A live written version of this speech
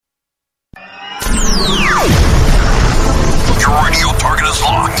Your radio target is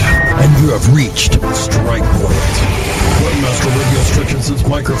locked. And you have reached Strike Point. Webmaster Radio stretches its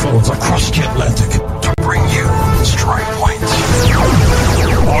microphones across the Atlantic to bring you Strike Point.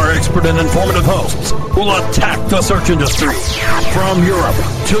 Our expert and informative hosts will attack the search industry from Europe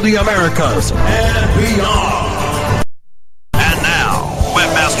to the Americas and beyond. And now,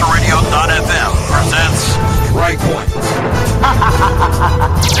 WebmasterRadio.fm presents Strike Point.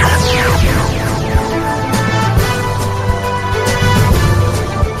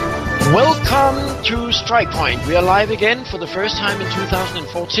 Welcome to Strike Point. We are live again for the first time in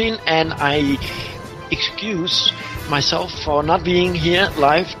 2014, and I excuse myself for not being here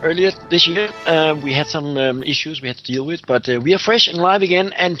live earlier this year. We had some issues we had to deal with, but we are fresh and live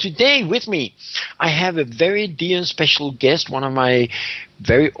again. And today with me, I have a very dear and special guest, one of my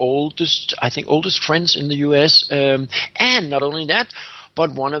very oldest friends in the US, and not only that,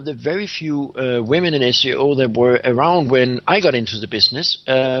 but one of the very few women in SEO that were around when I got into the business.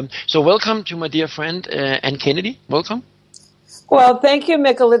 So welcome to my dear friend, Ann Kennedy. Welcome. Well, thank you,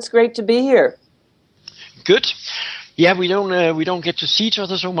 Mikkel. It's great to be here. Good. Yeah, we don't get to see each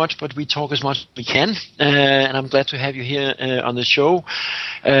other so much, but we talk as much as we can, and I'm glad to have you here on the show.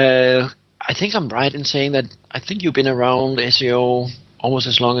 I think I'm right in saying that I think you've been around SEO almost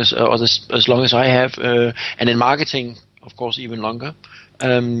as long as I have, and in marketing, of course, even longer.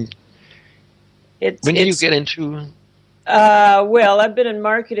 When did you get into? Well, I've been in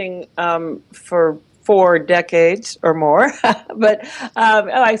marketing for 4 decades or more, but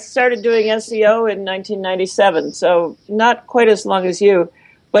I started doing SEO in 1997, so not quite as long as you.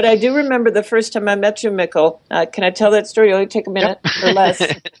 But I do remember the first time I met you, Mikkel. Can I tell that story? It'll only take a minute or less.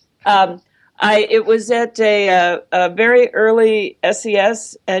 It was at a very early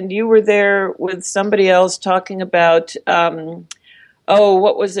SES, and you were there with somebody else talking about,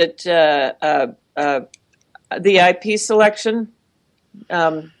 what was it? The IP selection.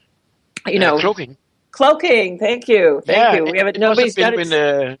 Cloaking. Thank you. We have it. Nobody's got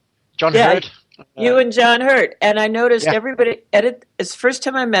it. John Hurt. You and John Hurt, and I noticed everybody it's the first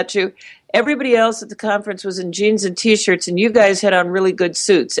time I met you. Everybody else at the conference was in jeans and T-shirts, and you guys had on really good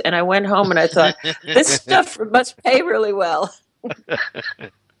suits. And I went home and I thought, this stuff must pay really well.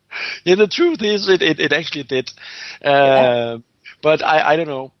 Yeah, the truth is, it actually did. But I don't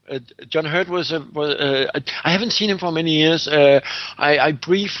know. John Hurt was I haven't seen him for many years. I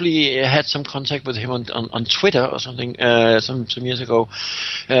briefly had some contact with him on Twitter or something some years ago.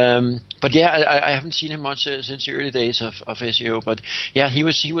 But yeah, I haven't seen him much since the early days of SEO. But yeah, he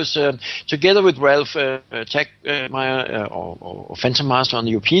was together with Ralph Tegmeyer or Phantom Master on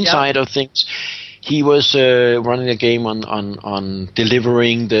the European side of things. He was running a game on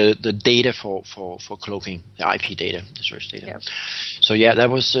delivering the data for cloaking, the IP data, the search data. Yep. So yeah, that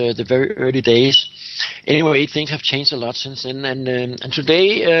was the very early days. Anyway, things have changed a lot since then, and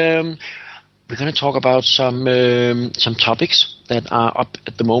today we're going to talk about some topics that are up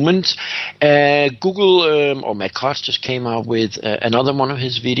at the moment. Google or Matt Cutts just came out with another one of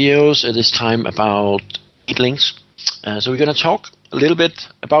his videos, this time about links. So we're going to talk a little bit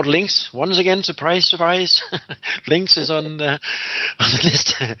about links. Once again, surprise, links is on the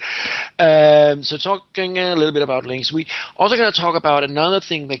list. So talking a little bit about links. We also going to talk about another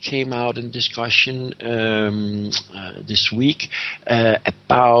thing that came out in discussion this week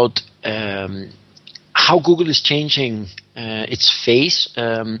about how Google is changing its face,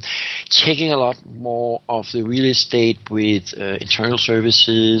 taking a lot more of the real estate with internal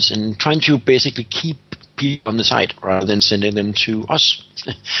services and trying to basically keep on the site rather than sending them to us.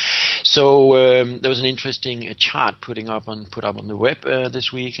 So there was an interesting chart put up on the web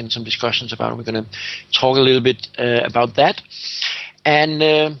this week, and some discussions about it. We're going to talk a little bit about that, and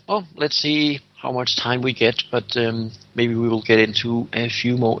let's see how much time we get, but maybe we will get into a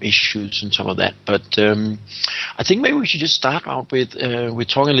few more issues and some of that. But I think maybe we should just start out with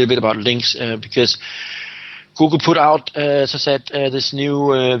talking a little bit about links, because Google put out, as I said, this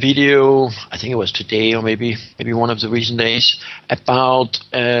new video. I think it was today, or maybe one of the recent days, about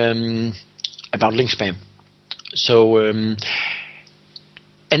link spam. So and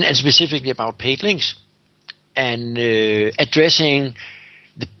specifically about paid links, and addressing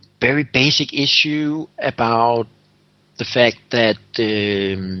the very basic issue about the fact that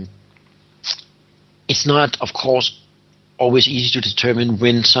it's not, of course, always easy to determine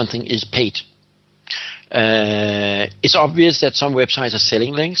when something is paid. It's obvious that some websites are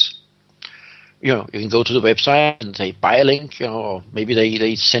selling links. You can go to the website and say buy a link, or maybe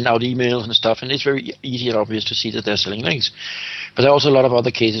they send out emails and stuff, and it's very easy and obvious to see that they're selling links. But there are also a lot of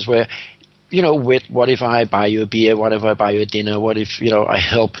other cases where what if I buy you a beer? What if I buy you a dinner? What if, I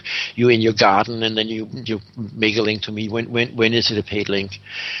help you in your garden and then you make a link to me? When is it a paid link?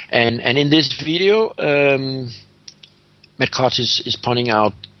 And in this video, Matt Cutts is pointing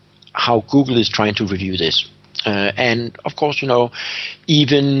out how Google is trying to review this. And of course,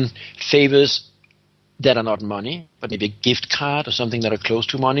 even favors that are not money, but maybe a gift card or something that are close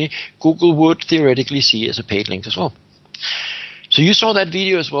to money, Google would theoretically see as a paid link as well. So you saw that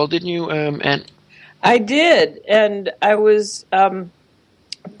video as well, didn't you, Anne? I did, and I was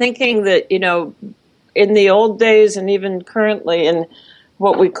thinking that, in the old days and even currently in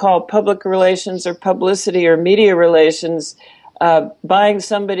what we call public relations or publicity or media relations, buying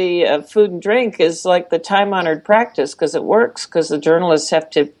somebody food and drink is like the time-honored practice because it works, because the journalists have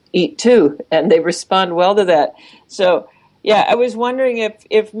to eat too, and they respond well to that. So, yeah, I was wondering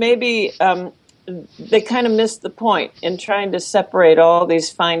if maybe they kind of missed the point in trying to separate all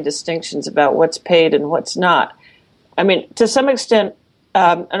these fine distinctions about what's paid and what's not. I mean, to some extent,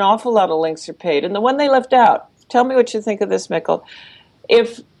 an awful lot of links are paid. And the one they left out, tell me what you think of this, Mikkel.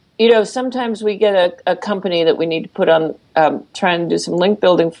 If, sometimes we get a company that we need to put on, trying to do some link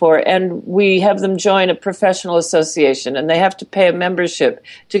building for, and we have them join a professional association, and they have to pay a membership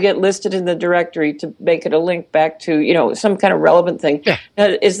to get listed in the directory to make it a link back to, some kind of relevant thing. Yeah.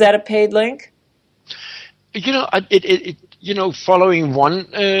 Is that a paid link? Following one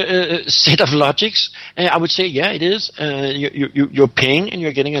set of logics, I would say, yeah, it is. You're paying and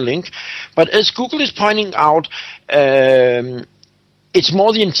you're getting a link. But as Google is pointing out, it's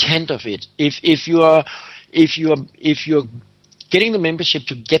more the intent of it. If you're getting the membership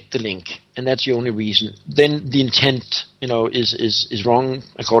to get the link, and that's the only reason, then the intent, is wrong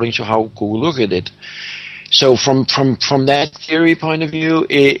according to how Google look at it. So from that theory point of view,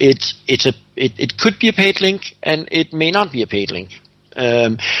 it could be a paid link, and it may not be a paid link.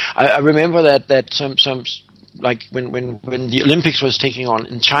 I remember that some like when the Olympics was taking on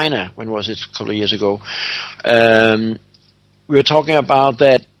in China, when was it, a couple of years ago, we were talking about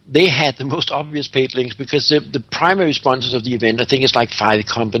that they had the most obvious paid links because the primary sponsors of the event, I think it's like 5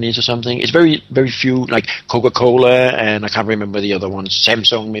 companies or something. It's very, very few, like Coca-Cola, and I can't remember the other ones,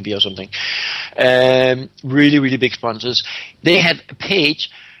 Samsung maybe or something. Really, really big sponsors. They had a page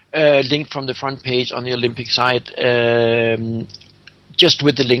linked from the front page on the Olympic site, just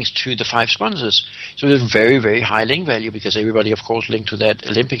with the links to the 5 sponsors. So it was very, very high link value because everybody, of course, linked to that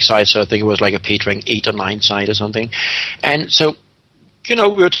Olympic site. So I think it was like a PageRank 8 or 9 site or something. And so, we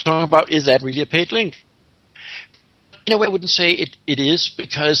were talking about, is that really a paid link? In a way, I wouldn't say it is,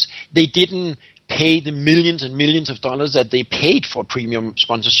 because they didn't pay the millions and millions of dollars that they paid for premium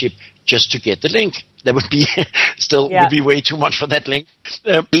sponsorship just to get the link. That would be would be way too much for that link.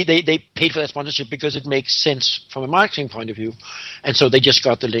 They paid for that sponsorship because it makes sense from a marketing point of view. And so they just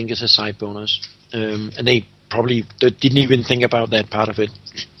got the link as a side bonus. And they probably didn't even think about that part of it.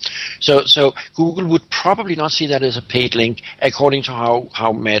 So Google would probably not see that as a paid link, according to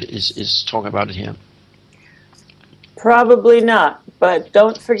how Matt is talking about it here. Probably not, but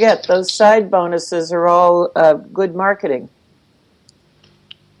don't forget those side bonuses are all good marketing.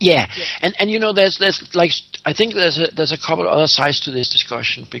 Yeah, and there's like, I think there's a couple of other sides to this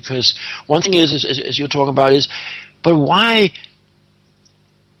discussion, because one thing is as you're talking about is, but why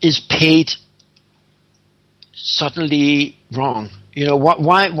is paid suddenly wrong?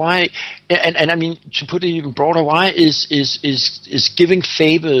 Why? And I mean, to put it even broader, why is giving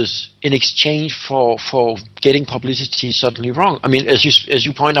favors in exchange for getting publicity suddenly wrong? I mean, as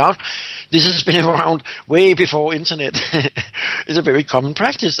you point out, this has been around way before internet. It's a very common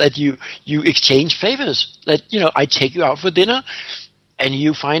practice that you exchange favors. That I take you out for dinner, and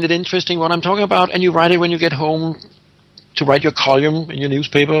you find it interesting what I'm talking about, and you write it when you get home to write your column in your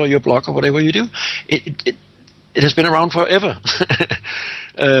newspaper or your blog or whatever you do. It has been around forever.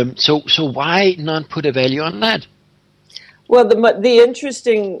 So why not put a value on that? Well, the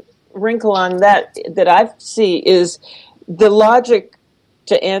interesting wrinkle on that I see is the logic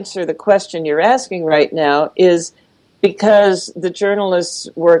to answer the question you're asking right now is because the journalists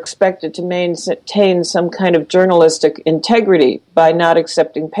were expected to maintain some kind of journalistic integrity by not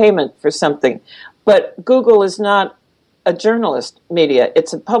accepting payment for something. But Google is not a journalist media;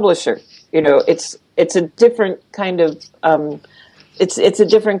 it's a publisher. It's a different kind of it's a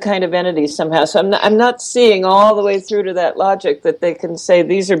different kind of entity somehow. So I'm not seeing all the way through to that logic that they can say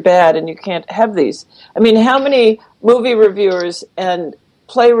these are bad and you can't have these. I mean, how many movie reviewers and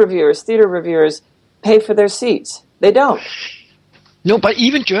play reviewers, theater reviewers pay for their seats? They don't. No, but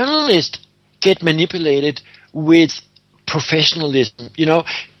even journalists get manipulated with professionalism.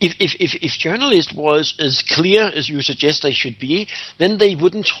 If journalists was as clear as you suggest they should be, then they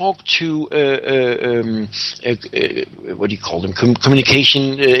wouldn't talk to what do you call them?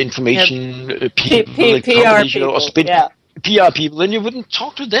 Communication, information people, PR people, PR people. Then you wouldn't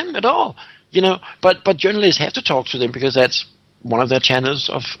talk to them at all. But journalists have to talk to them because that's one of their channels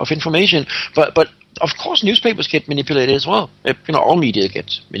of information. But of course, newspapers get manipulated as well. All media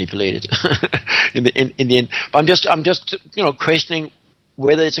gets manipulated in the end. But I'm just questioning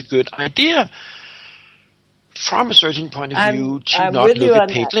whether it's a good idea from a certain point of view to not look at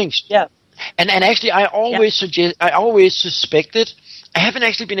paid links. Yeah. And actually, I always suspected. I haven't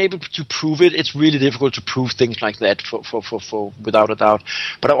actually been able to prove it. It's really difficult to prove things like that for without a doubt.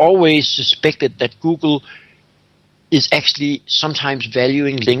 But I always suspected that Google is actually sometimes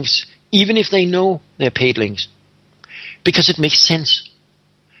valuing links, even if they know they're paid links, because it makes sense.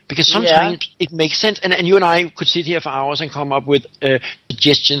 Because sometimes it makes sense, and you and I could sit here for hours and come up with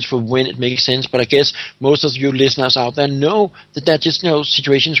suggestions for when it makes sense. But I guess most of you listeners out there know that there are just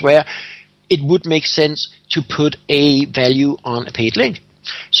situations where it would make sense to put a value on a paid link.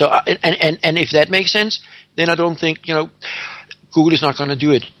 So, and if that makes sense, then I don't think Google is not going to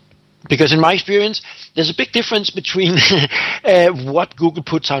do it. Because in my experience, there's a big difference between what Google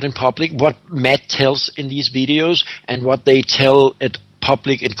puts out in public, what Matt tells in these videos, and what they tell at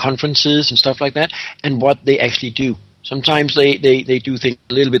public in conferences and stuff like that, and what they actually do. Sometimes they do things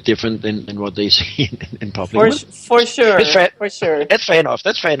a little bit different than what they say in public. For sure. For sure. That's fair enough.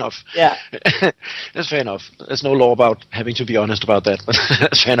 Yeah. That's fair enough. There's no law about having to be honest about that, but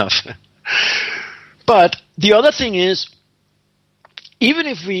that's fair enough. But the other thing is, even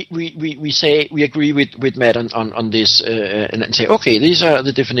if we say we agree with Matt on this and say, okay, these are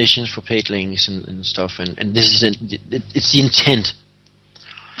the definitions for paid links and stuff, and this is it's the intent.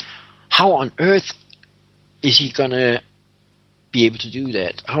 How on earth is he going to be able to do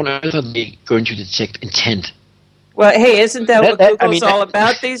that? How on earth are they going to detect intent? Well, hey, isn't that what Google's all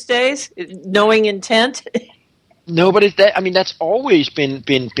about these days? Knowing intent? No, but that's always been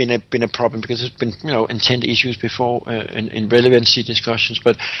a problem, because there's been intent issues before in relevancy discussions.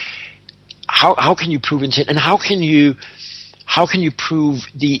 But how can you prove intent, and how can you prove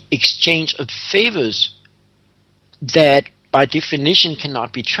the exchange of favors that by definition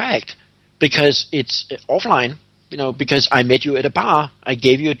cannot be tracked because it's offline? Because I met you at a bar, I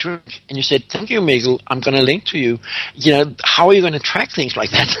gave you a drink, and you said, "Thank you, Mikkel, I'm going to link to you." How are you going to track things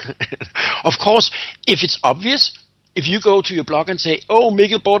like that? Of course, if it's obvious, if you go to your blog and say, "Oh,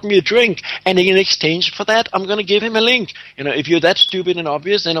 Mikkel bought me a drink, and in exchange for that, I'm going to give him a link." If you're that stupid and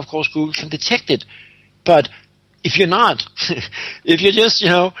obvious, then of course Google can detect it. But if you're not, if you're just,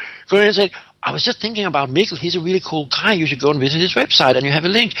 going and say, "I was just thinking about Mikkel, he's a really cool guy, you should go and visit his website," and you have a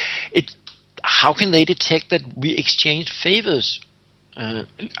link, how can they detect that we exchange favors?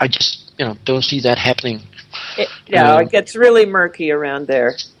 I just, don't see that happening. It gets really murky around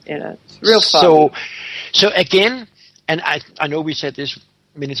there. It's real foggy. So again, and I know we said this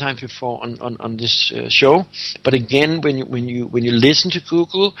many times before on this show, but again, when you listen to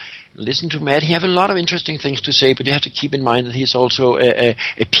Google, listen to Matt, he have a lot of interesting things to say, but you have to keep in mind that he's also a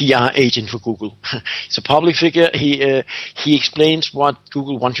PR agent for Google. He's a public figure. He explains what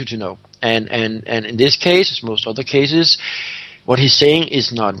Google wants you to know, and in this case, as most other cases, what he's saying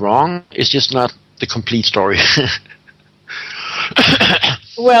is not wrong. It's just not the complete story.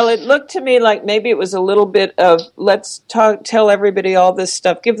 Well, it looked to me like maybe it was a little bit of let's tell everybody all this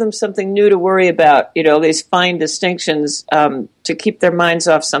stuff, give them something new to worry about, these fine distinctions to keep their minds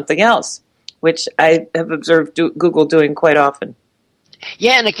off something else, which I have observed Google doing quite often.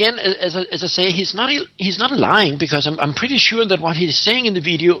 Yeah, and again, as I say, he's not lying, because I'm pretty sure that what he's saying in the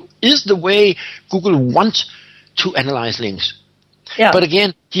video is the way Google wants to analyze links. Yeah. But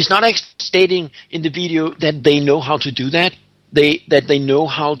again, he's not actually stating in the video that they know how to do that. That they know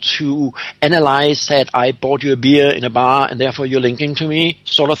how to analyze that I bought you a beer in a bar and therefore you're linking to me,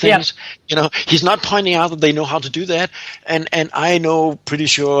 sort of things. Yeah. He's not pointing out that they know how to do that, and I'm pretty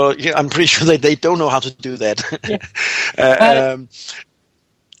sure that they don't know how to do that. Yeah.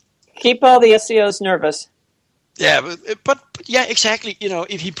 Keep all the SEOs nervous. Yeah, but yeah, exactly.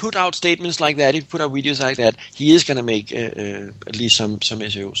 If he put out statements like that, if he put out videos like that, he is going to make at least some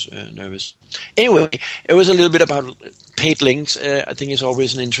SEOs nervous. Anyway, it was a little bit about paid links. I think it's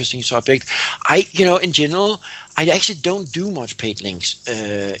always an interesting subject. In general, I actually don't do much paid links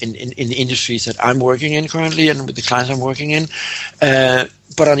in the industries that I'm working in currently and with the clients I'm working in.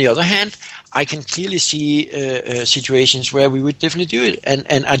 But on the other hand, I can clearly see situations where we would definitely do it,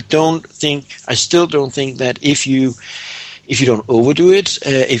 and I still don't think that if you if you don't overdo it,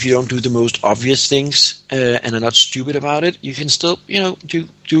 if you don't do the most obvious things and are not stupid about it, you can still,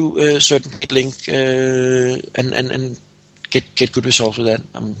 do a certain link and get good results with that.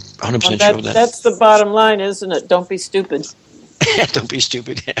 I'm 100% sure of that. That's the bottom line, isn't it? Don't be stupid. Don't be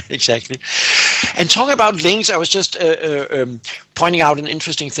stupid. Yeah, exactly. And talking about links, I was just pointing out an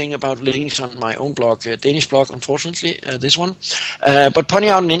interesting thing about links on my own blog, Danish blog, unfortunately, this one. But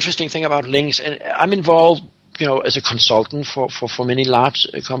pointing out an interesting thing about links, and I'm involved, as a consultant for many large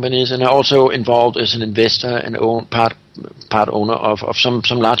companies, and I'm also involved as an investor and part owner of some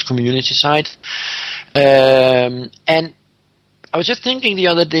large community sites. And I was just thinking the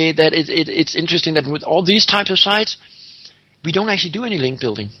other day that it's interesting that with all these types of sites, we don't actually do any link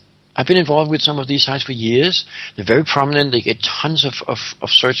building. I've been involved with some of these sites for years. They're very prominent. They get tons of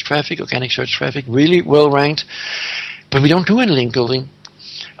search traffic, organic search traffic, really well ranked. But we don't do any link building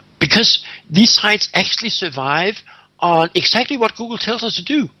because these sites actually survive on exactly what Google tells us to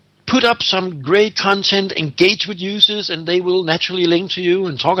do. Put up some great content, engage with users, and they will naturally link to you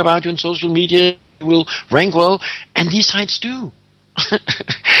and talk about you on social media. They will rank well, and these sites do.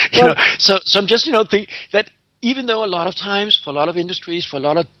 So I'm just think that. Even though a lot of times, for a lot of industries, for a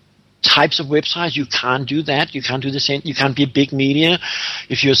lot of types of websites, you can't do that. You can't do the same. You can't be a big media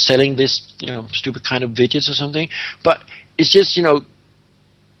if you're selling this, stupid kind of widgets or something. But it's just,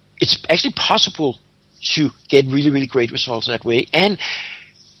 it's actually possible to get really, really great results that way. And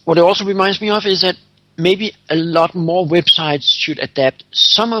what it also reminds me of is that maybe a lot more websites should adapt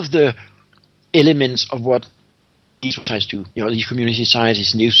some of the elements of what these websites do, these community sites,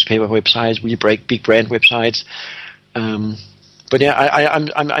 these newspaper websites, really big brand websites. But yeah,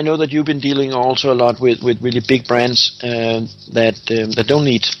 I know that you've been dealing also a lot with really big brands that don't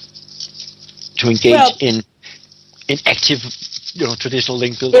need to engage in active, traditional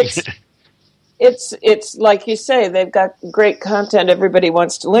link building. It's like you say, they've got great content everybody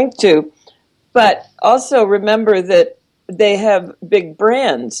wants to link to, but also remember that they have big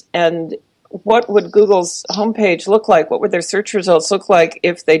brands. And what would Google's homepage look like? What would their search results look like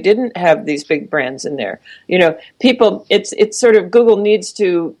if they didn't have these big brands in there? People, it's sort of Google needs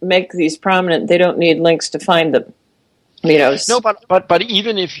to make these prominent. They don't need links to find them. No, but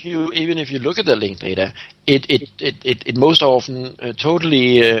even if you look at the link data, it most often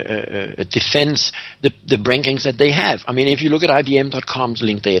totally defends the rankings that they have. I mean, if you look at IBM.com's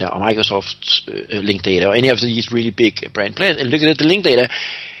link data or Microsoft's link data or any of these really big brand players and look at the link data,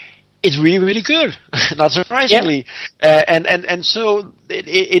 it's really, really good, not surprisingly, and so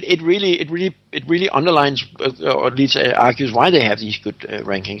it really underlines or at least argues why they have these good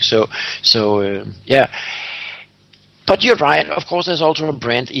rankings. So yeah. But you're right. Of course, there's also a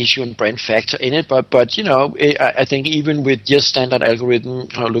brand issue and brand factor in it. But I think even with just standard algorithm,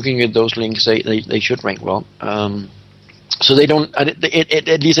 looking at those links, they should rank well. So they don't.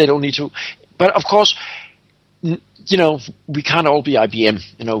 At least they don't need to. But of course, we can't all be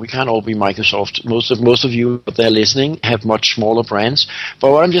IBM. We can't all be Microsoft. Most of you out there listening have much smaller brands.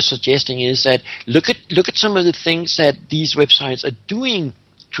 But what I'm just suggesting is that look at some of the things that these websites are doing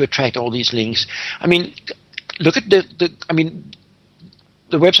to attract all these links. I mean, look at the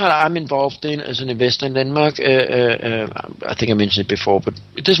website I'm involved in as an investor in Denmark. I think I mentioned it before, but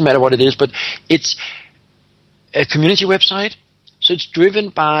it doesn't matter what it is. But it's a community website, so it's driven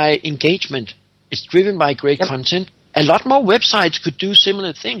by engagement. It's driven by great content. A lot more websites could do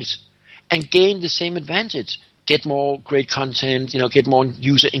similar things and gain the same advantage. Get more great content, get more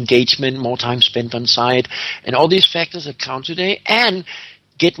user engagement, more time spent on site, and all these factors that count today, and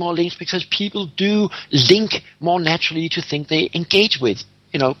get more links because people do link more naturally to things they engage with.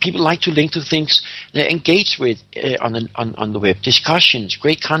 People like to link to things they engage with on the web. Discussions,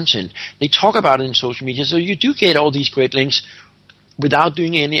 great content. They talk about it in social media, so you do get all these great links without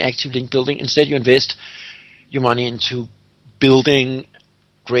doing any active link building. Instead, you invest your money into building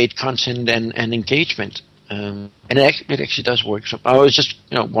great content and engagement. And it actually does work. So I was just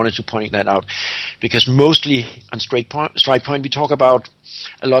wanted to point that out because mostly on StrikePoint we talk about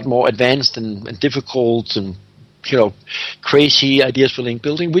a lot more advanced and difficult and crazy ideas for link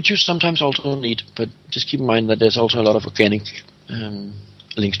building, which you sometimes also need. But just keep in mind that there's also a lot of organic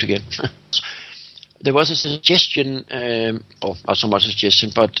links to get. There was a suggestion, or not so much a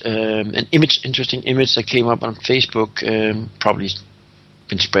suggestion, but an interesting image that came up on Facebook, probably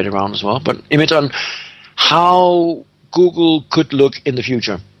been spread around as well, but image on how Google could look in the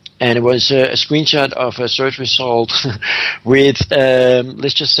future. And it was a screenshot of a search result with,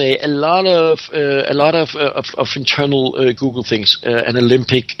 let's just say, a lot of internal Google things. An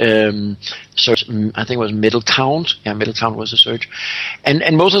Olympic search, I think it was middle count. Yeah, middle count was a search,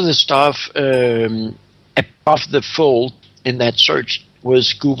 and most of the stuff above the fold in that search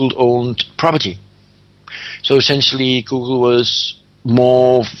was Google-owned property. So essentially, Google was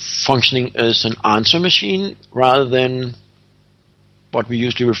more functioning as an answer machine rather than what we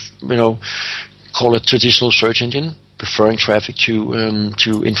usually, call a traditional search engine, referring traffic to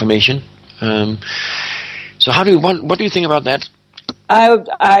information. So what do you think about that?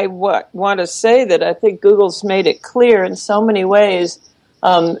 I want to say that I think Google's made it clear in so many ways,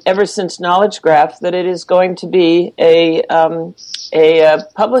 ever since Knowledge Graph, that it is going to be a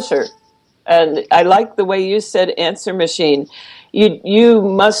publisher. And I like the way you said answer machine. You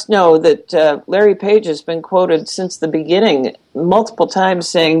must know that Larry Page has been quoted since the beginning multiple times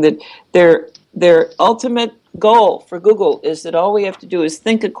saying that their ultimate goal for Google is that all we have to do is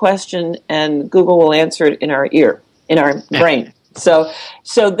think a question and Google will answer it in our ear, in our brain. So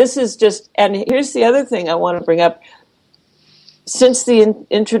this is just, and here's the other thing I want to bring up. Since the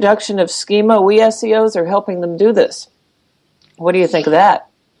introduction of Schema, we SEOs are helping them do this. What do you think of that?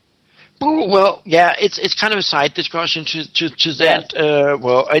 Well, yeah, it's kind of a side discussion to that. Yeah.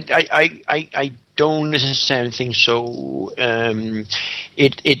 Well, I don't necessarily think so.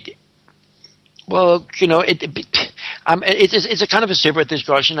 It's a kind of a separate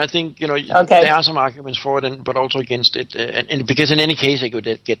discussion. I think there are some arguments for it, but also against it, and because in any case they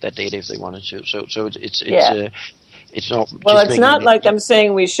could get that data if they wanted to. So it's not. Well, it's not like I'm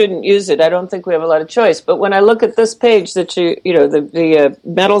saying we shouldn't use it. I don't think we have a lot of choice. But when I look at this page that the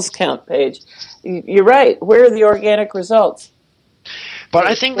metals count page, you're right. Where are the organic results? But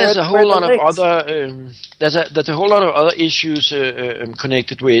I think there's a whole lot of other there's a whole lot of other issues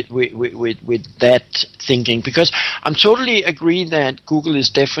connected with that thinking, because I'm totally agree that Google is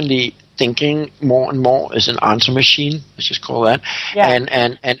definitely thinking more and more as an answer machine, let's just call that,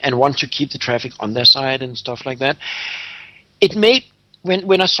 and want to keep the traffic on their side and stuff like that. It may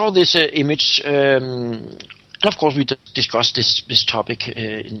when I saw this image. And of course, we discussed this topic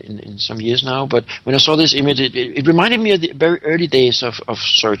in some years now. But when I saw this image, it reminded me of the very early days of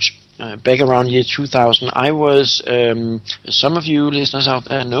search. Back around year 2000, I was, some of you listeners out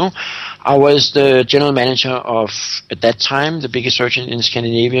there know, I was the general manager of, at that time, the biggest search engine in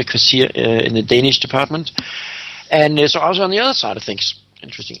Scandinavia, Kvasir, in the Danish department. And so I was on the other side of things,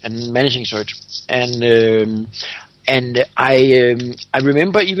 interesting, and managing search. And I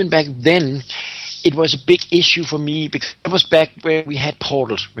remember even back then, it was a big issue for me because it was back where we had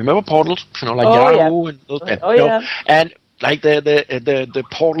portals. Remember portals? Yahoo and those yeah. And like the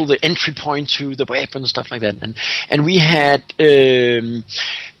portal, the entry point to the web and stuff like that. And we had the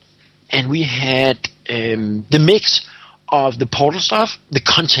mix of the portal stuff, the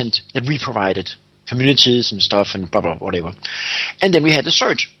content that we provided, communities and stuff and blah blah whatever. And then we had the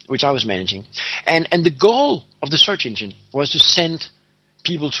search, which I was managing. And the goal of the search engine was to send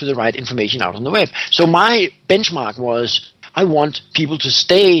people to the right information out on the web. So my benchmark was I want people to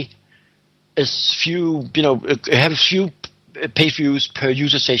stay as few, have as few page views per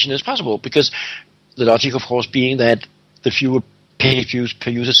user session as possible, because the logic, of course, being that the fewer page views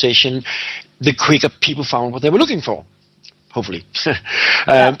per user session, the quicker people found what they were looking for, hopefully. So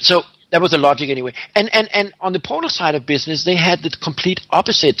that was the logic anyway. And on the portal side of business, they had the complete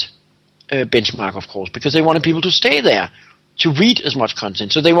opposite benchmark, of course, because they wanted people to stay there, to read as much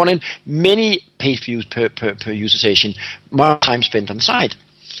content. So they wanted many page views per user session, more time spent on the site.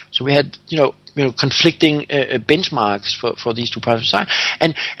 So we had, conflicting benchmarks for these two parts of the site.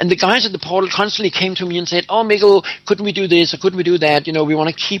 And the guys at the portal constantly came to me and said, "Oh, Mikkel, couldn't we do this or couldn't we do that? We want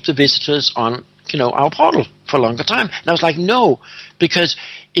to keep the visitors on, our portal for a longer time." And I was like, no, because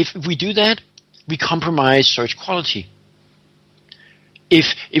if we do that, we compromise search quality.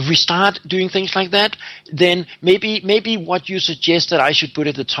 If we start doing things like that, then maybe what you suggest that I should put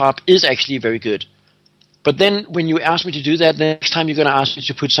at the top is actually very good. But then when you ask me to do that, the next time you're going to ask me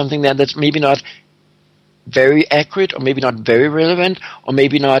to put something there that's maybe not very accurate, or maybe not very relevant, or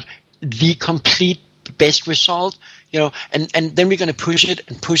maybe not the complete best result, and then we're going to push it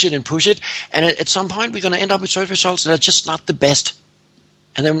and push it and push it, and at some point we're going to end up with search results that are just not the best.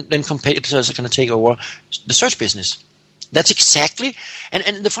 And then competitors are going to take over the search business. That's exactly,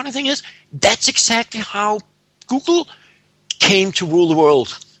 and the funny thing is, that's exactly how Google came to rule the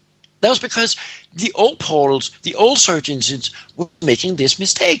world. That was because the old portals, the old search engines, were making this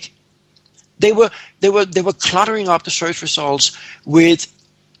mistake. They were cluttering up the search results with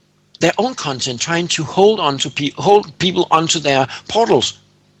their own content, trying to hold people onto their portals.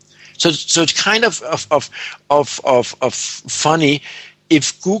 So it's kind of funny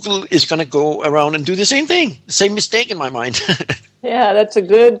if Google is going to go around and do the same thing, the same mistake in my mind. Yeah, that's a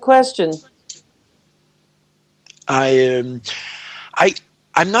good question.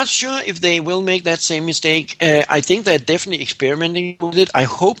 I'm not sure if they will make that same mistake. I think they're definitely experimenting with it. I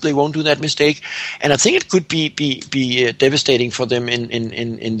hope they won't do that mistake, and I think it could be devastating for them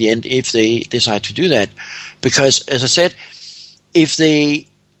in the end if they decide to do that. Because, as I said, if they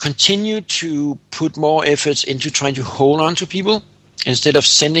continue to put more efforts into trying to hold on to people instead of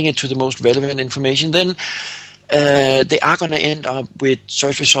sending it to the most relevant information, then they are going to end up with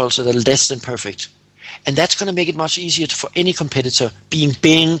search results that are less than perfect. And that's going to make it much easier for any competitor, being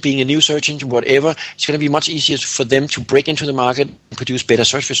Bing, being a new search engine, whatever. It's going to be much easier for them to break into the market and produce better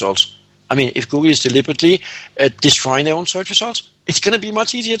search results. I mean, if Google is deliberately destroying their own search results, it's going to be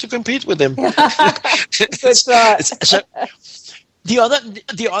much easier to compete with them. Good thought. So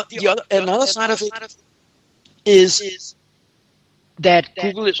another side of it is that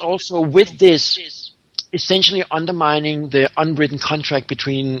Google is also with this essentially undermining the unwritten contract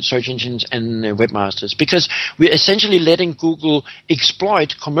between search engines and webmasters, because we're essentially letting Google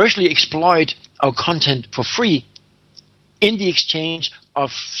commercially exploit our content for free in the exchange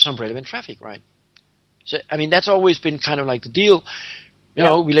of some relevant traffic, right? So, I mean, that's always been kind of like the deal. You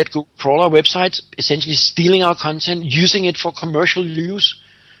know, we let Google crawl our websites, essentially stealing our content, using it for commercial use,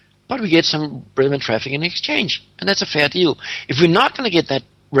 but we get some relevant traffic in exchange, and that's a fair deal. If we're not going to get that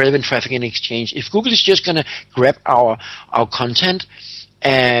relevant traffic in exchange, if Google is just going to grab our content,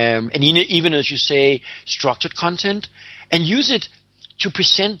 and even as you say, structured content, and use it to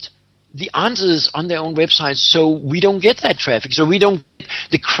present the answers on their own website, so we don't get that traffic, so we don't get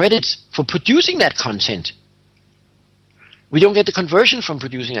the credit for producing that content. We don't get the conversion from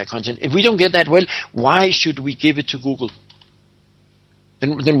producing that content. If we don't get that, well, why should we give it to Google?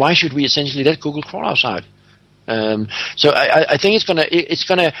 Then why should we essentially let Google crawl our site? So I think it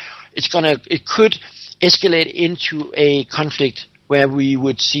could escalate into a conflict where we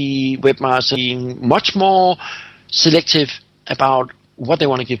would see webmasters being much more selective about what they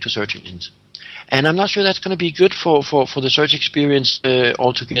want to give to search engines, and I'm not sure that's going to be good for the search experience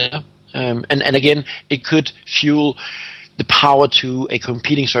altogether. And again, it could fuel the power to a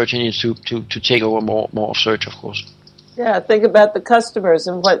competing search engine to take over more of search, of course. Yeah, think about the customers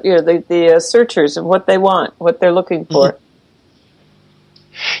and what the searchers and what they want, what they're looking for. Mm-hmm.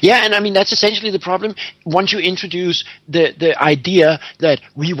 Yeah, and I mean that's essentially the problem. Once you introduce the idea that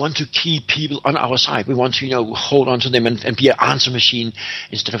we want to keep people on our side, we want to hold on to them and be an answer machine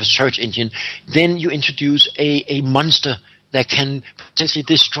instead of a search engine, then you introduce a monster that can potentially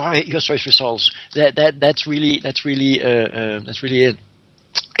destroy your search results. That's really it.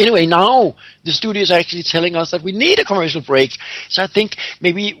 Anyway, now the studio is actually telling us that we need a commercial break. So I think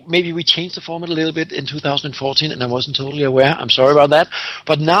maybe we changed the format a little bit in 2014, and I wasn't totally aware. I'm sorry about that.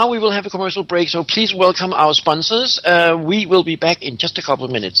 But now we will have a commercial break, so please welcome our sponsors. We will be back in just a couple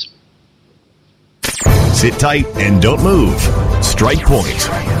of minutes. Sit tight and don't move. Strike Point.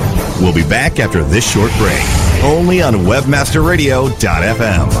 We'll be back after this short break, only on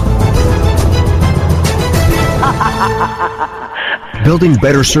WebmasterRadio.fm. Building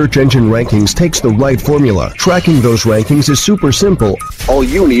better search engine rankings takes the right formula. Tracking those rankings is super simple. All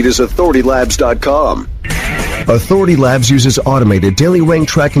you need is AuthorityLabs.com. Authority Labs uses automated daily rank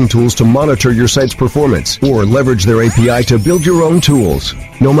tracking tools to monitor your site's performance or leverage their API to build your own tools.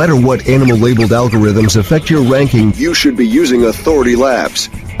 No matter what animal-labeled algorithms affect your ranking, you should be using Authority Labs.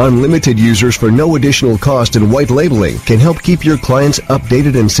 Unlimited users for no additional cost and white labeling can help keep your clients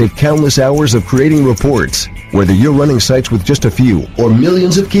updated and save countless hours of creating reports. Whether you're running sites with just a few or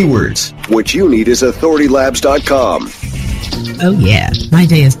millions of keywords, what you need is AuthorityLabs.com. Oh yeah, my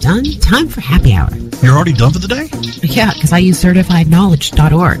day is done. Time for happy hour. You're already done for the day? Yeah, because I use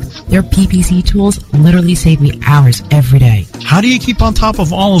CertifiedKnowledge.org. Their PPC tools literally save me hours every day. How do you keep on top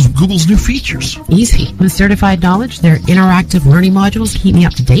of all of Google's new features? Easy. With Certified Knowledge, their interactive learning modules keep me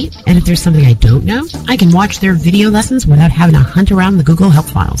up to date. And if there's something I don't know, I can watch their video lessons without having to hunt around the Google Help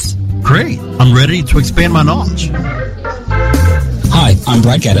files. Great. I'm ready to expand my knowledge. Hi, I'm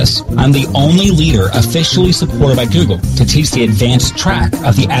Brett Geddes. I'm the only leader officially supported by Google to teach the advanced track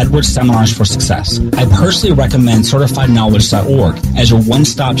of the AdWords Seminars for Success. I personally recommend CertifiedKnowledge.org as your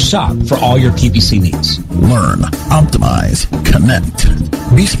one-stop shop for all your PPC needs. Learn, optimize, connect.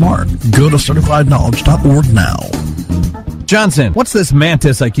 Be smart. Go to CertifiedKnowledge.org now. Johnson, what's this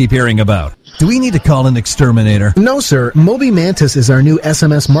Mantis I keep hearing about? Do we need to call an exterminator? No, sir. Moby Mantis is our new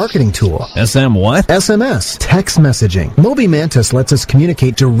SMS marketing tool. SM what? SMS, text messaging. Moby Mantis lets us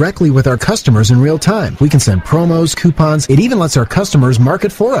communicate directly with our customers in real time. We can send promos, coupons. It even lets our customers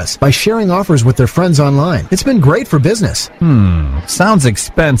market for us by sharing offers with their friends online. It's been great for business. Sounds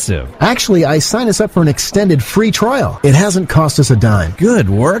expensive. Actually, I signed us up for an extended free trial. It hasn't cost us a dime. Good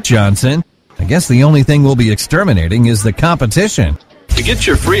work, Johnson. I guess the only thing we'll be exterminating is the competition. To get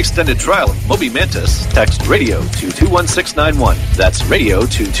your free extended trial of Moby Mantis, text radio to 21691. That's radio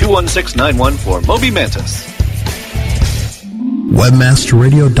to 21691 for Moby Mantis.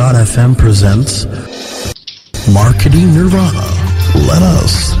 Webmasterradio.fm presents Marketing Nirvana. Let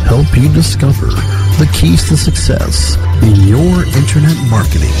us help you discover the keys to success in your internet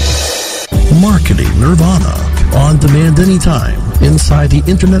marketing. Marketing Nirvana. On demand anytime inside the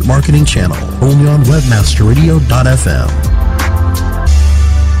Internet Marketing Channel. Only on Webmasterradio.fm.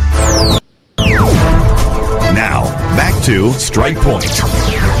 Now, back to Strike Point.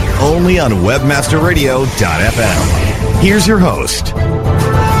 Only on Webmasterradio.fm. Here's your host.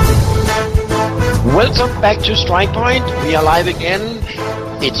 Welcome back to Strike Point. We are live again.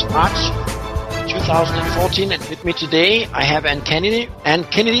 It's March 2014, and with me today I have Ann Kennedy.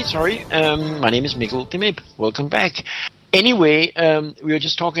 My name is Mikkel Demib. Welcome back. Anyway, we were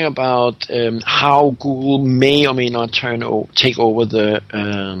just talking about how Google may or may not take over the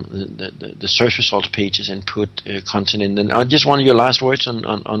search results pages and put content in. And I just wanted your last words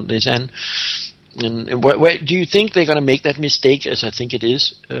on this, Ann. And where do you think they're going to make that mistake, as I think it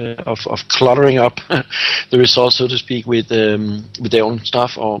is, of cluttering up the results, so to speak, with their own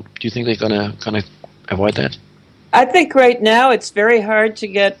stuff, or do you think they're going to kind of avoid that? I think right now it's very hard to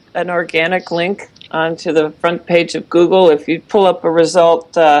get an organic link onto the front page of Google. If you pull up a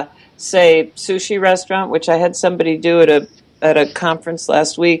result, say sushi restaurant, which I had somebody do at a conference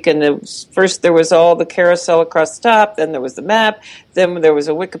last week, and first there was all the carousel across the top, then there was the map, then there was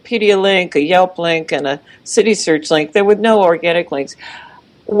a Wikipedia link, a Yelp link, and a City Search link. There were no organic links.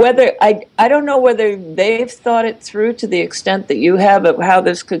 Whether I don't know whether they've thought it through to the extent that you have of how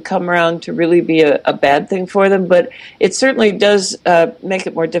this could come around to really be a bad thing for them, but it certainly does make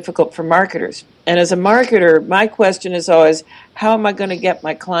it more difficult for marketers. And as a marketer, my question is always, how am I going to get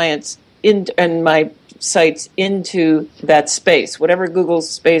my clients and my sites into that space, whatever Google's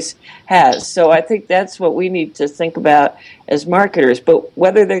space has? So I think that's what we need to think about as marketers. But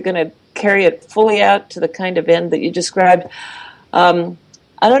whether they're going to carry it fully out to the kind of end that you described,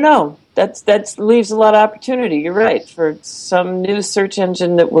 I don't know. That leaves a lot of opportunity. You're right, for some new search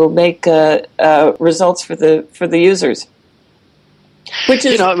engine that will make results for the users. Which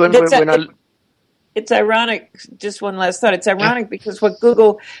is it's ironic. Just one last thought. It's ironic because what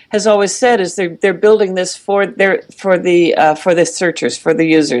Google has always said is they're building this for the searchers, for the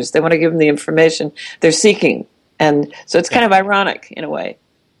users. They want to give them the information they're seeking, and so it's kind of ironic in a way.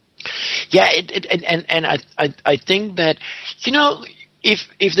 Yeah, and I think that,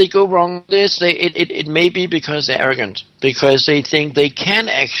 if they go wrong with this, it may be because they're arrogant, because they think they can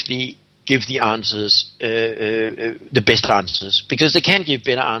actually give the answers, the best answers, because they can give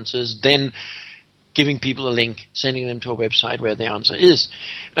better answers than giving people a link, sending them to a website where the answer is.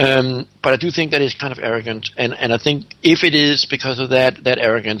 But I do think that is kind of arrogant, and I think if it is because of that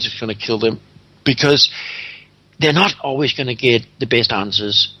arrogance is going to kill them, because they're not always going to get the best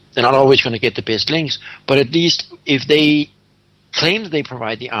answers. They're not always going to get the best links, but at least if they claim that they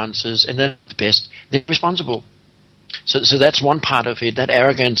provide the answers and they're the best, they're responsible. So that's one part of it. That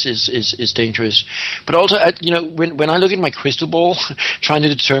arrogance is dangerous. But also, when I look at my crystal ball, trying to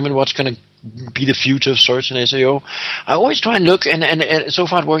determine what's going to be the future of search and SEO, I always try and look, and so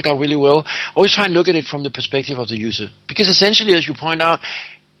far it worked out really well, always try and look at it from the perspective of the user. Because essentially, as you point out,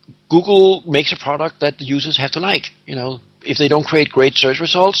 Google makes a product that the users have to like. If they don't create great search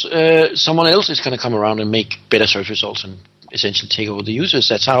results, someone else is going to come around and make better search results and essentially take over the users.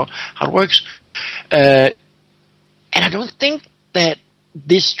 That's how it works. And I don't think that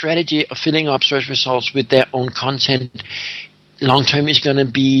this strategy of filling up search results with their own content long term is going to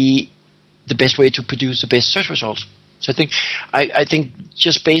be the best way to produce the best search results. So I think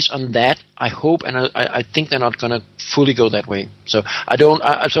just based on that, I hope, and I think they're not going to fully go that way. So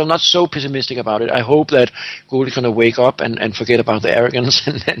I'm not so pessimistic about it. I hope that Google is going to wake up and forget about the arrogance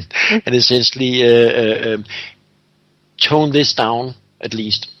and essentially tone this down at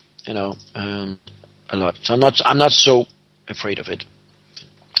least, a lot. So I'm not so afraid of it.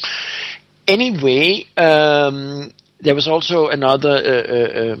 Anyway, there was also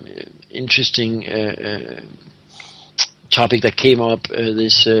another interesting topic that came up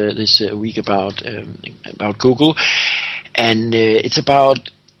this week about Google, and it's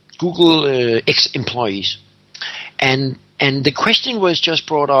about Google ex-employees, and the question was just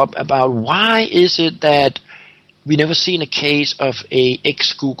brought up about why is it that we never seen a case of a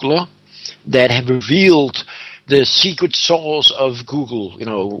ex-Googler that have revealed the secret source of Google,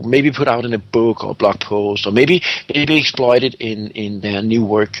 maybe put out in a book or blog post, or maybe exploited in their new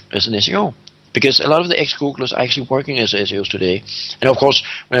work as an SEO. because a lot of the ex-Googlers are actually working as SEOs today. And of course,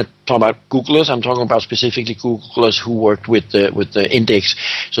 when I talk about Googlers, I'm talking about specifically Googlers who worked with the index,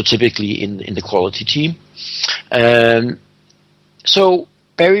 so typically in the quality team. So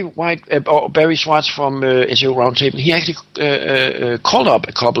Barry Schwartz from SEO Roundtable, he actually called up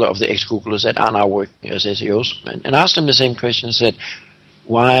a couple of the ex-Googlers that are now working as SEOs and asked them the same question and said,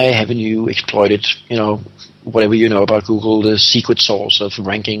 why haven't you exploited, whatever you know about Google, the secret source of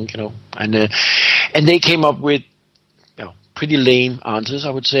ranking, and they came up with pretty lame answers,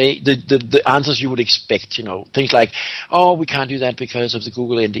 I would say. The answers you would expect, things like, oh, we can't do that because of the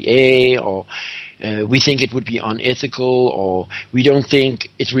Google NDA, or we think it would be unethical, or we don't think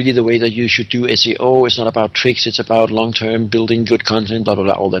it's really the way that you should do SEO. It's not about tricks, it's about long-term building good content, blah, blah,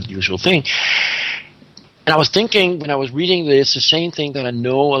 blah, all that usual thing. And I was thinking, when I was reading this, the same thing that I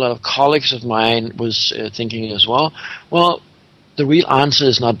know a lot of colleagues of mine was thinking as well. Well, the real answer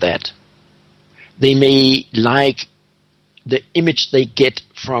is not that. They may like the image they get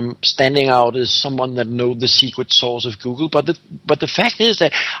from standing out as someone that knows the secret source of Google, but the fact is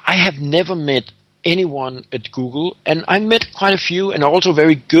that I have never met anyone at Google, and I met quite a few, and also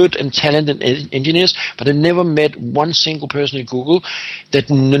very good and talented engineers, but I never met one single person at Google that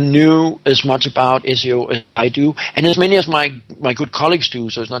knew as much about SEO as I do, and as many as my good colleagues do.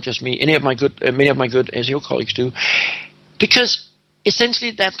 So it's not just me; many of my good SEO colleagues do, because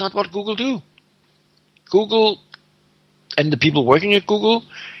essentially that's not what Google do. Google and the people working at Google,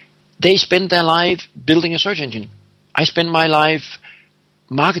 they spend their life building a search engine. I spend my life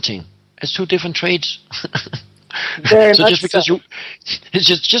marketing. It's two different trades. So just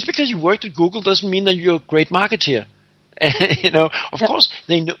because you worked at Google doesn't mean that you're a great marketeer. Of course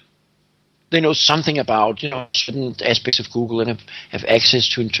they know something about certain aspects of Google and have access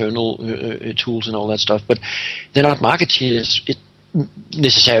to internal tools and all that stuff, but they're not marketeers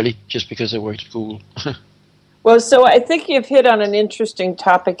necessarily just because they worked at Google. Well, so I think you've hit on an interesting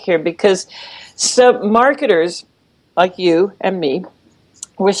topic here, because some marketers like you and me,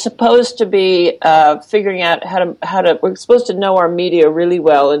 we're supposed to be figuring out how to. We're supposed to know our media really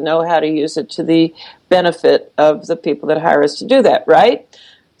well and know how to use it to the benefit of the people that hire us to do that, right?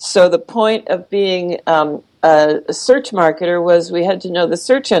 So the point of being a search marketer was we had to know the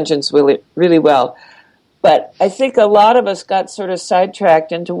search engines really, really well. But I think a lot of us got sort of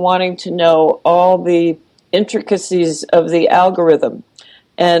sidetracked into wanting to know all the intricacies of the algorithm.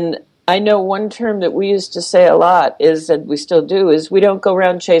 And I know one term that we used to say a lot is, and we still do, is we don't go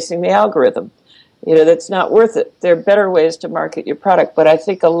around chasing the algorithm. That's not worth it. There are better ways to market your product. But I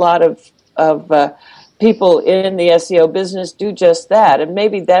think a lot of people in the SEO business do just that. And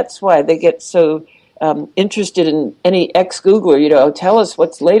maybe that's why they get so interested in any ex-Googler, tell us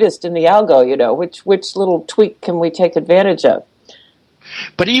what's latest in the algo, which little tweak can we take advantage of?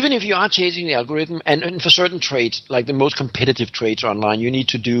 But even if you are chasing the algorithm, and for certain trades, like the most competitive trades online, you need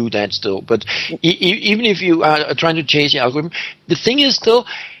to do that still. But even if you are trying to chase the algorithm, the thing is still,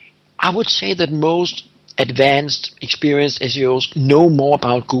 I would say that most advanced, experienced SEOs know more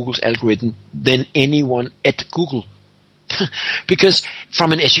about Google's algorithm than anyone at Google. Because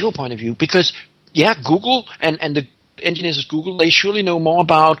from an SEO point of view, Google and the engineers at Google, they surely know more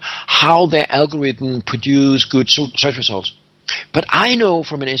about how their algorithm produce good search results. But I know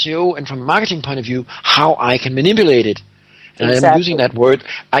from an SEO and from a marketing point of view how I can manipulate it. And exactly. I'm using that word.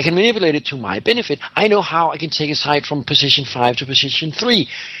 I can manipulate it to my benefit. I know how I can take a site from position 5 to position 3.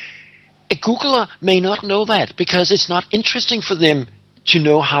 A Googler may not know that because it's not interesting for them to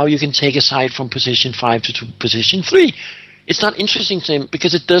know how you can take a site from position 5 to position 3. It's not interesting to them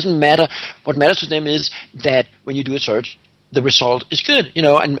because it doesn't matter. What matters to them is that when you do a search, the result is good,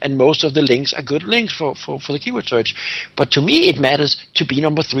 and most of the links are good links for the keyword search. But to me, it matters to be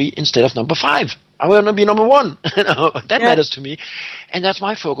number 3 instead of number 5. I want to be number 1. That matters to me, and that's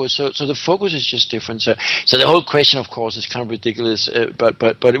my focus. So the focus is just different. So the whole question, of course, is kind of ridiculous. But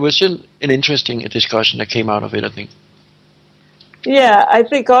it was just an interesting discussion that came out of it, I think. Yeah, I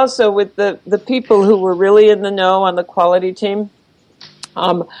think also with the people who were really in the know on the quality team,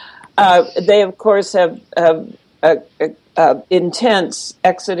 they of course have intense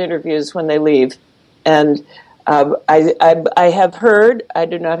exit interviews when they leave, and I have heard, I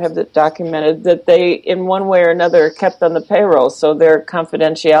do not have it documented, that they in one way or another are kept on the payroll, so their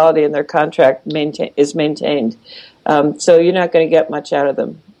confidentiality in their contract is maintained. So you're not going to get much out of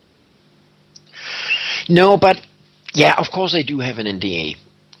them. No, but yeah, of course they do have an NDA,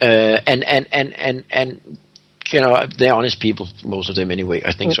 and they're honest people, most of them anyway.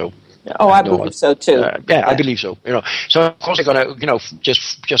 I think so. Oh, I believe so too. I believe so. So of course they're gonna,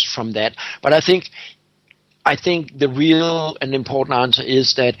 just from that. But I think I think the real and important answer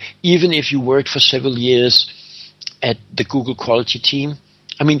is that even if you worked for several years at the Google quality team,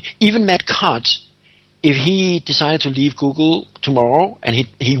 I mean, even Matt Cutts, if he decided to leave Google tomorrow and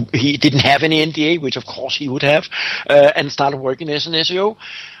he didn't have any NDA, which of course he would have, and started working as an SEO,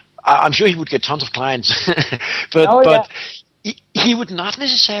 I'm sure he would get tons of clients. but he would not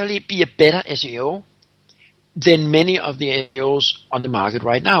necessarily be a better SEO than many of the SEOs on the market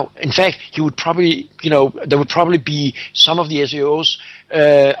right now. In fact, he would probably, there would probably be some of the SEOs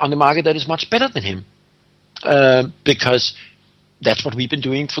on the market that is much better than him, because that's what we've been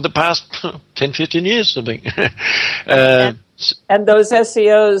doing for the past 10, 15 years, something. And those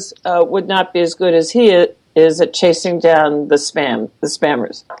SEOs would not be as good as he is at chasing down the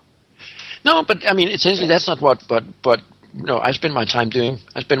spammers. No, but I mean, essentially, that's not what. But I spend my time doing.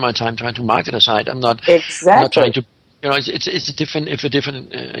 I spend my time trying to market a site. I'm not trying to. It's a different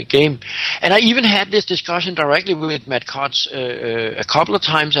game. And I even had this discussion directly with Matt Cutts a couple of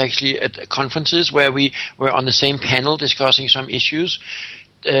times actually at conferences where we were on the same panel discussing some issues.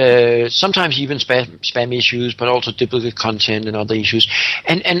 Sometimes even spam issues, but also duplicate content and other issues.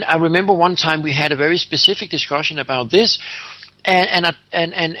 And I remember one time we had a very specific discussion about this. And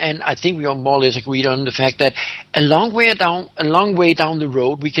I think we all more or less agreed on the fact that a long way down the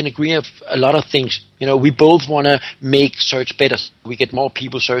road, we can agree on a lot of things. We both want to make search better. We get more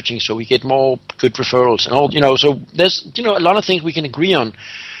people searching, so we get more good referrals and all. So there's a lot of things we can agree on.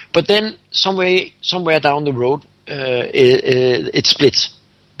 But then somewhere down the road, it splits,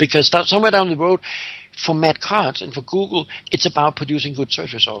 because somewhere down the road, for Matt Cutts and for Google, it's about producing good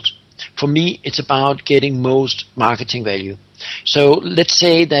search results. For me, it's about getting most marketing value. So let's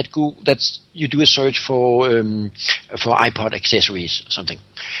say that you do a search for iPod accessories or something,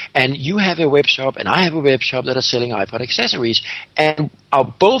 and you have a web shop and I have a web shop that are selling iPod accessories, and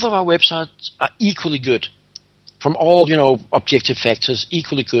both of our websites are equally good from all objective factors,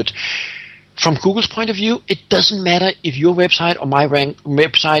 equally good. From Google's point of view, it doesn't matter if your website or my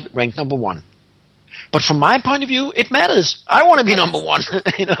website ranked number one. But from my point of view, it matters. I want to be number one.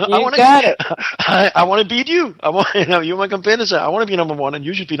 I want to beat you. You're my competitor. I want to be number one, and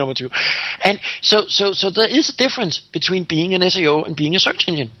you should be number two. And so there is a difference between being an SEO and being a search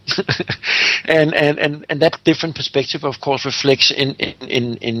engine. and that different perspective, of course, reflects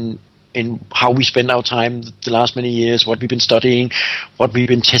in how we spend our time the last many years, what we've been studying, what we've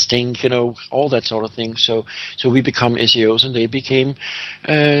been testing, all that sort of thing. So we become SEOs and they became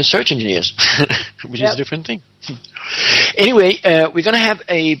search engineers, which is a different thing. Anyway, we're going to have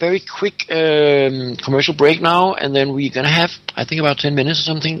a very quick commercial break now, and then we're going to have, I think, about 10 minutes or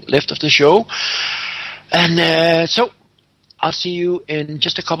something left of the show. And so I'll see you in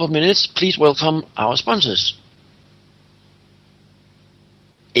just a couple of minutes. Please welcome our sponsors.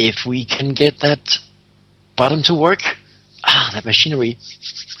 If we can get that button to work, that machinery.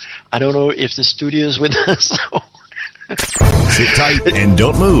 I don't know if the studio is with us. Sit tight and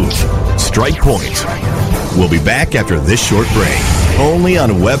don't move. Strike Point. We'll be back after this short break. Only on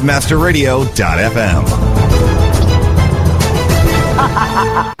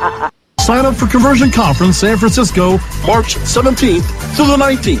WebmasterRadio.fm. Sign up for Conversion Conference San Francisco, March 17th through the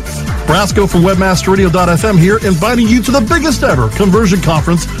 19th. Brasco from WebmasterRadio.fm here, inviting you to the biggest ever Conversion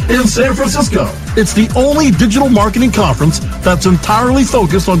Conference in San Francisco. It's the only digital marketing conference that's entirely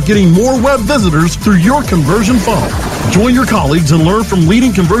focused on getting more web visitors through your conversion funnel. Join your colleagues and learn from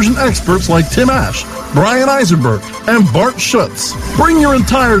leading conversion experts like Tim Ash, Brian Eisenberg, and Bart Schutz. Bring your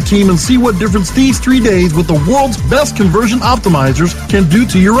entire team and see what difference these 3 days with the world's best conversion optimizers can do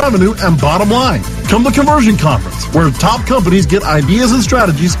to your revenue and bottom line. Come to Conversion Conference, where top companies get ideas and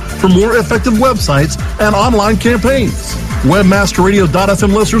strategies for more effective websites and online campaigns.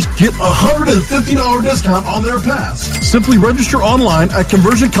 WebmasterRadio.fm listeners get a $150 discount on their pass. Simply register online at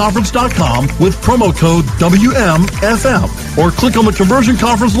conversionconference.com with promo code WMFM, or click on the Conversion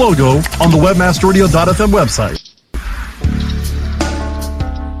Conference logo on the WebmasterRadio.fm website.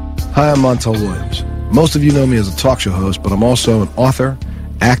 Hi, I'm Montel Williams. Most of you know me as a talk show host, but I'm also an author,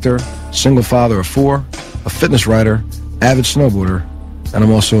 actor, single father of 4, a fitness writer, avid snowboarder, and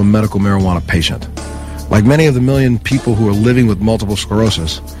I'm also a medical marijuana patient. Like many of the million people who are living with multiple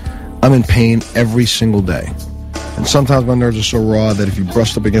sclerosis, I'm in pain every single day. And sometimes my nerves are so raw that if you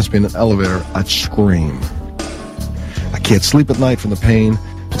brushed up against me in an elevator, I'd scream. I can't sleep at night from the pain,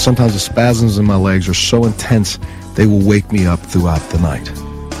 and sometimes the spasms in my legs are so intense they will wake me up throughout the night.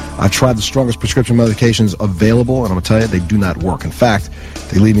 I've tried the strongest prescription medications available, and I'm going to tell you, they do not work. In fact,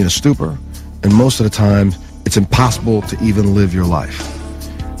 they leave me in a stupor, and most of the time, it's impossible to even live your life.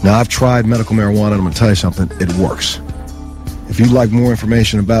 Now, I've tried medical marijuana, and I'm going to tell you something, it works. If you'd like more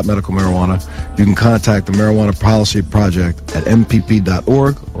information about medical marijuana, you can contact the Marijuana Policy Project at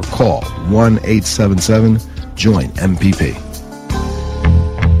mpp.org or call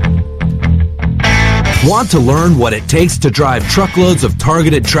 1-877-JOIN-MPP. Want to learn what it takes to drive truckloads of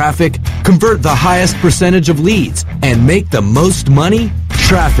targeted traffic, convert the highest percentage of leads, and make the most money?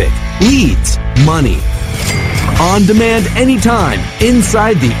 Traffic, leads, money. On demand anytime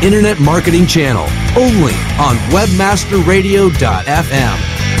inside the Internet Marketing Channel. Only on webmasterradio.fm.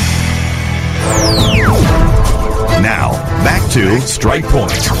 Now, back to Strike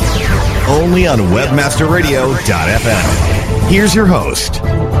Point. Only on webmasterradio.fm. Here's your host.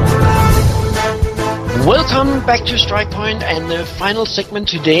 Welcome back to Strike Point and the final segment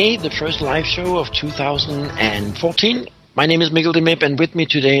today, the first live show of 2014. My name is Mikkel Demip, and with me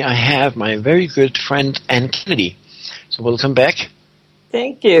today I have my very good friend Ann Kennedy. So welcome back.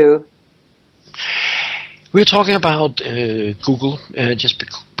 Thank you. We were talking about Google just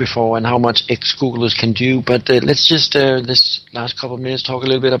before and how much ex-Googlers can do, but let's just, this last couple of minutes, talk a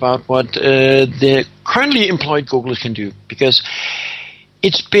little bit about what the currently employed Googlers can do, because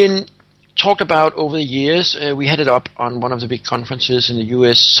it's been talked about over the years. We had it up on one of the big conferences in the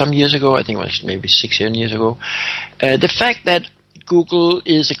US some years ago. I think it was maybe 6-7 years ago. The fact that Google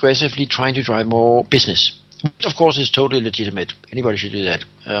is aggressively trying to drive more business, which of course is totally legitimate. Anybody should do that.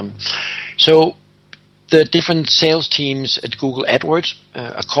 So the different sales teams at Google AdWords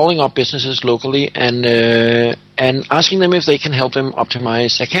are calling up businesses locally and asking them if they can help them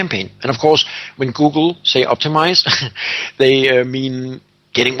optimize their campaign. And of course, when Google say optimize, they mean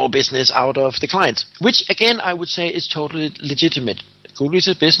getting more business out of the clients, which again I would say is totally legitimate. Google is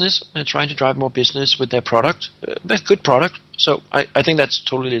a business and trying to drive more business with their product, a good product. So I think that's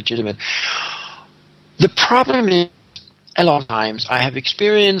totally legitimate. The problem is, a lot of times I have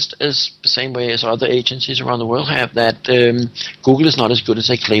experienced, as the same way as other agencies around the world have, that Google is not as good as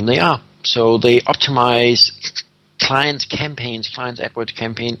they claim they are. So they optimize clients' campaigns, clients' AdWords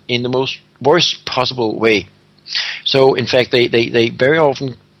campaign in the most worst possible way. So in fact, they very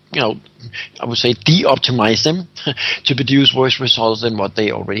often, I would say, de-optimize them to produce worse results than what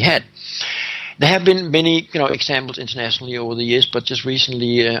they already had. There have been many, examples internationally over the years, but just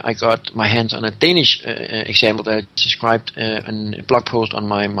recently I got my hands on a Danish example that I described in a blog post on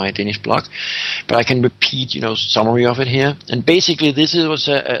my Danish blog. But I can repeat, summary of it here. And basically, this was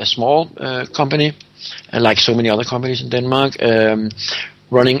a small company, like so many other companies in Denmark,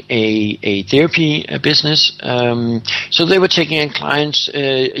 running a therapy business. So they were taking in clients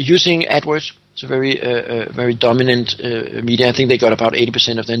using AdWords. It's a very dominant media. I think they got about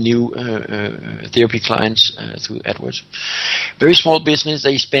 80% of their new therapy clients through AdWords. Very small business.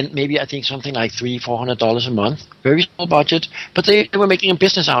 They spent maybe, I think, something like $300-400 a month. Very small budget, but they were making a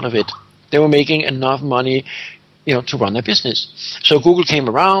business out of it. They were making enough money, to run their business. So Google came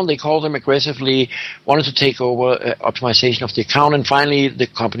around, they called them aggressively, wanted to take over optimization of the account, and finally the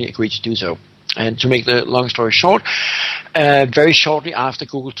company agreed to do so. And to make the long story short, very shortly after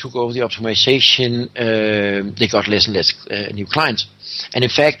Google took over the optimization, they got less and less new clients. And in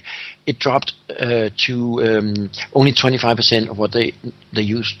fact, it dropped to only 25% of what they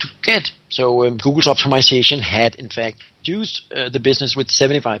used to get. So Google's optimization had, in fact, reduced the business with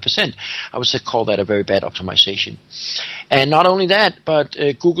 75%. I would call that a very bad optimization. And not only that, but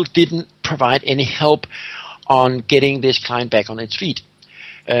Google didn't provide any help on getting this client back on its feet.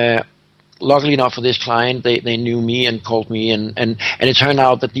 Luckily enough for this client, they knew me and called me, and it turned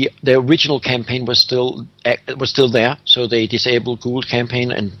out that the original campaign was still there. So they disabled Google's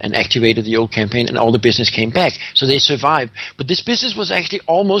campaign and activated the old campaign, and all the business came back. So they survived. But this business was actually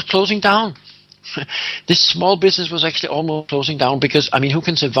almost closing down. This small business was actually almost closing down because, who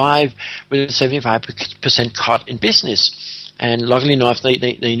can survive with a 75% cut in business? And luckily enough,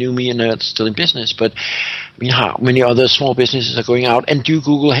 they knew me and they're still in business. But how many other small businesses are going out? And do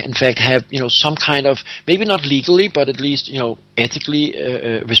Google, in fact, have some kind of, maybe not legally, but at least ethically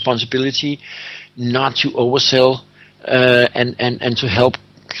responsibility not to oversell and to help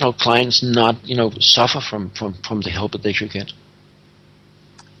clients not suffer from the help that they should get?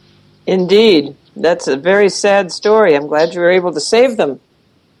 Indeed, that's a very sad story. I'm glad you were able to save them.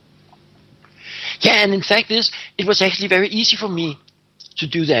 Yeah, and in fact, it was actually very easy for me to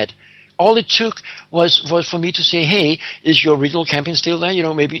do that. All it took was for me to say, "Hey, is your original campaign still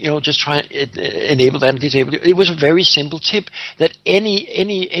there? Maybe just try and enable that and disable it." It was a very simple tip that any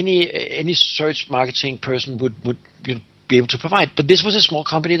search marketing person would be able to provide. But this was a small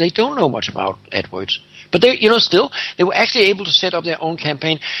company; they don't know much about AdWords. But they, still, they were actually able to set up their own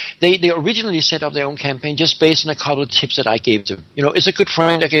campaign. They originally set up their own campaign just based on a couple of tips that I gave them. It's a good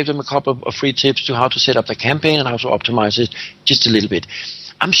friend. I gave them a couple of free tips to how to set up the campaign and how to optimize it just a little bit.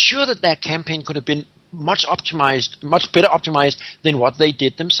 I'm sure that campaign could have been much better optimized than what they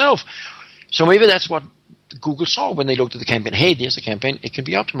did themselves. So maybe that's what Google saw when they looked at the campaign. Hey, there's a campaign. It can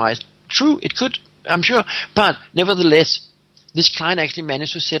be optimized. True, it could, I'm sure. But nevertheless, this client actually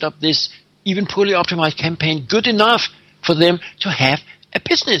managed to set up this even poorly optimized campaign good enough for them to have a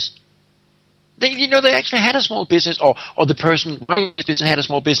business. They actually had a small business, or the person running the business had a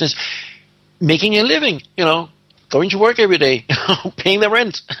small business, making a living, going to work every day, paying their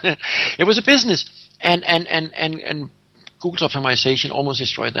rent. It was a business. And Google's optimization almost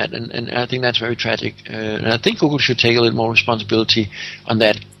destroyed that, and I think that's very tragic. And I think Google should take a little more responsibility on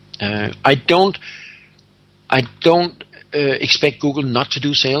that. I don't expect Google not to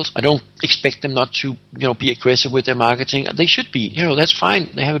do sales. I don't expect them not to, be aggressive with their marketing. They should be. That's fine.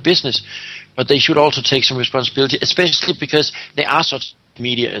 They have a business, but they should also take some responsibility, especially because they are such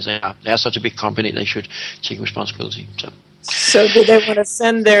media as they are. They are such a big company. They should take responsibility. So do they want to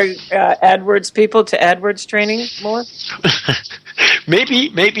send their AdWords people to AdWords training more?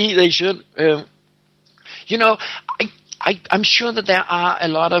 Maybe they should. I'm sure that there are a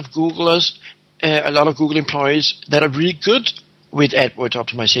lot of Googlers, a lot of Google employees that are really good with AdWords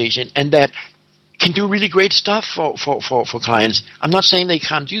optimization and that can do really great stuff for clients. I'm not saying they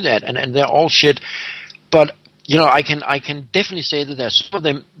can't do that, and they're all shit, but I can definitely say that there's some of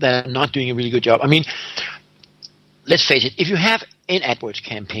them that are not doing a really good job. I mean, let's face it, if you have an AdWords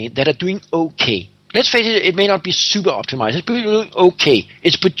campaign that are doing okay, let's face it, it may not be super optimized, it's doing okay,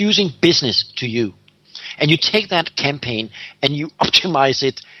 it's producing business to you, and you take that campaign and you optimize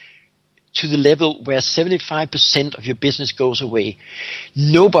it to the level where 75% of your business goes away,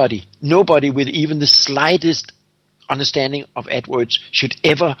 nobody with even the slightest understanding of AdWords should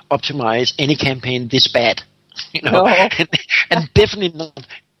ever optimize any campaign this bad. No. and definitely not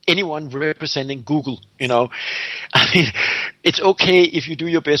anyone representing Google. I mean, it's okay if you do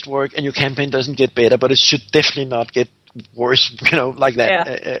your best work and your campaign doesn't get better, but it should definitely not get worse. Like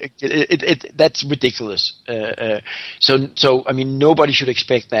that. Yeah. That's ridiculous. So I mean, nobody should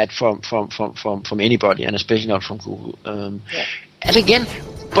expect that from anybody, and especially not from Google. And again,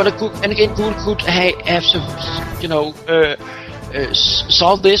 Google could have some,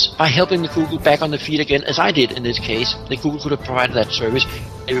 solve this by helping the Google back on the feet again, as I did in this case. The Google could have provided that service.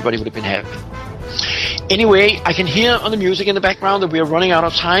 Everybody would have been happy. Anyway, I can hear on the music in the background that we are running out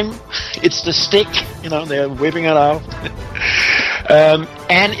of time. It's the stick, they're whipping it out.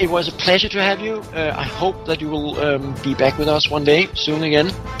 And it was a pleasure to have you. I hope that you will be back with us one day, soon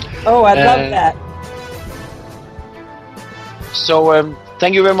again. Oh, I'd love that. So,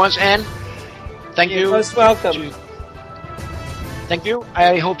 thank you very much, Anne. Thank you. You're most welcome. Thank you.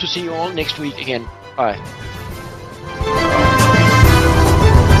 I hope to see you all next week again. Bye.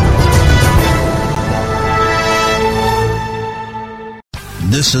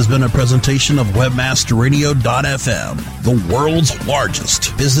 This has been a presentation of WebmasterRadio.fm, the world's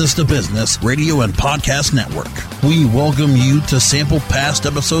largest business-to-business radio and podcast network. We welcome you to sample past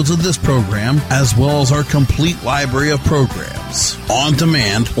episodes of this program, as well as our complete library of programs, on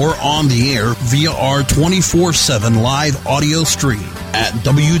demand or on the air via our 24/7 live audio stream at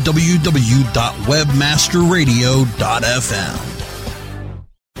www.webmasterradio.fm.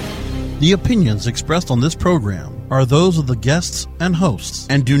 The opinions expressed on this program are those of the guests and hosts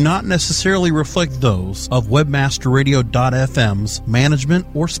and do not necessarily reflect those of WebmasterRadio.fm's management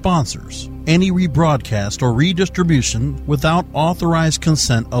or sponsors. Any rebroadcast or redistribution without authorized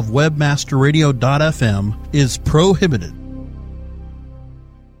consent of WebmasterRadio.fm is prohibited.